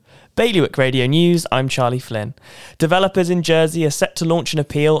Bailiwick Radio News, I'm Charlie Flynn. Developers in Jersey are set to launch an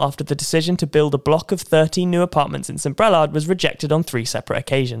appeal after the decision to build a block of 13 new apartments in St Brelard was rejected on 3 separate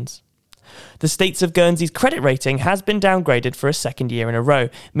occasions. The States of Guernsey's credit rating has been downgraded for a second year in a row,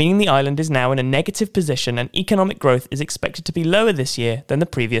 meaning the island is now in a negative position and economic growth is expected to be lower this year than the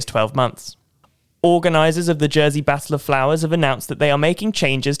previous 12 months. Organisers of the Jersey Battle of Flowers have announced that they are making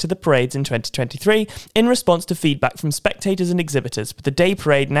changes to the parades in 2023 in response to feedback from spectators and exhibitors, with the day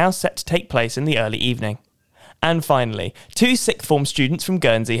parade now set to take place in the early evening. And finally, 2 sixth form students from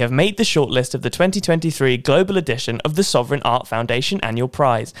Guernsey have made the shortlist of the 2023 global edition of the Sovereign Art Foundation Annual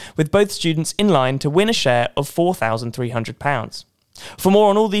Prize, with both students in line to win a share of £4,300. For more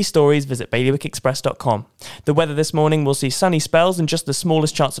on all these stories, visit bailiwickexpress.com. The weather this morning will see sunny spells and just the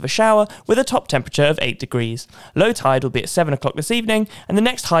smallest chance of a shower, with a top temperature of 8 degrees. Low tide will be at 7 o'clock this evening, and the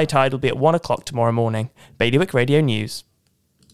next high tide will be at 1 o'clock tomorrow morning. Bailiwick Radio News.